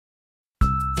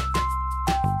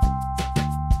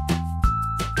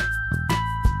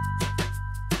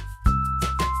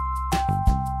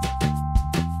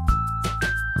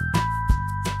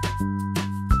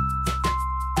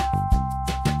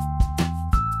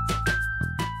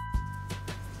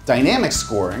Dynamic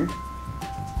scoring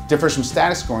differs from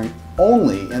static scoring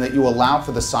only in that you allow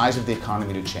for the size of the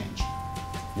economy to change.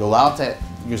 You allow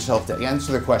yourself to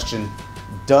answer the question,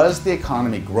 does the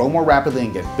economy grow more rapidly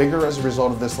and get bigger as a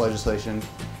result of this legislation?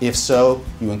 If so,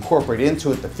 you incorporate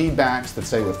into it the feedbacks that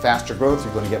say with faster growth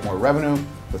you're going to get more revenue,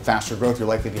 with faster growth you're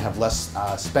likely to have less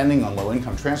spending on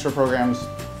low-income transfer programs,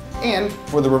 and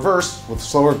for the reverse, with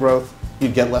slower growth,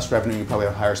 you'd get less revenue, you probably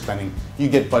have higher spending, you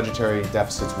get budgetary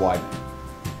deficits widening.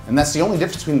 And that's the only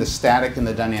difference between the static and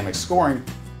the dynamic scoring.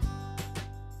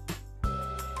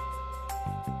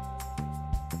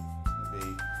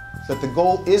 That the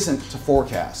goal isn't to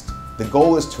forecast. The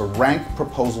goal is to rank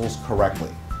proposals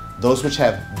correctly. Those which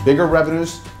have bigger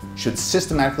revenues should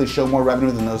systematically show more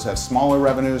revenue than those that have smaller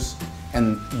revenues,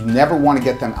 and you never want to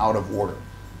get them out of order.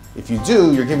 If you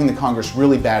do, you're giving the Congress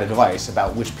really bad advice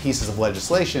about which pieces of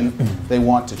legislation they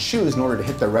want to choose in order to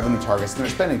hit their revenue targets and their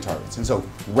spending targets. And so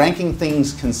ranking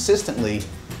things consistently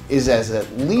is as at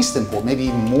least important, maybe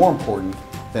even more important,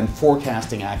 than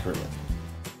forecasting accurately.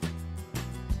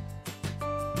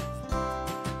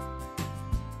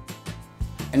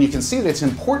 And you can see that it's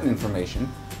important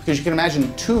information because you can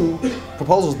imagine two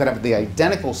proposals that have the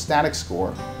identical static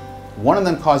score. One of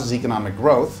them causes economic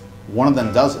growth, one of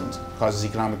them doesn't, causes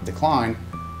economic decline.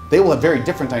 They will have very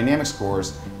different dynamic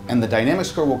scores, and the dynamic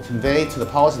score will convey to the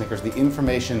policymakers the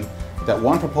information that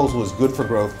one proposal is good for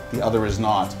growth, the other is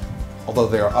not, although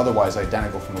they are otherwise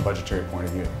identical from a budgetary point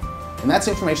of view. And that's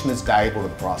information that's valuable to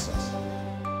the process.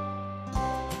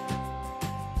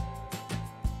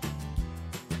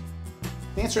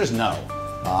 The answer is no.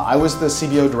 I was the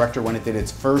CBO director when it did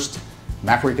its first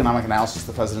macroeconomic analysis of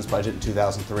the president's budget in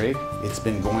 2003. It's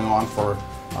been going on for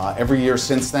every year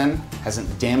since then.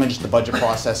 Hasn't damaged the budget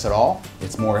process at all.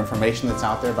 It's more information that's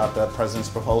out there about the president's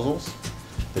proposals.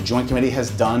 The Joint Committee has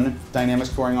done dynamic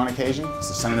scoring on occasion. As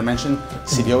the Senator mentioned,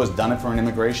 CBO has done it for an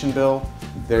immigration bill.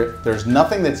 There's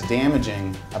nothing that's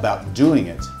damaging about doing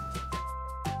it.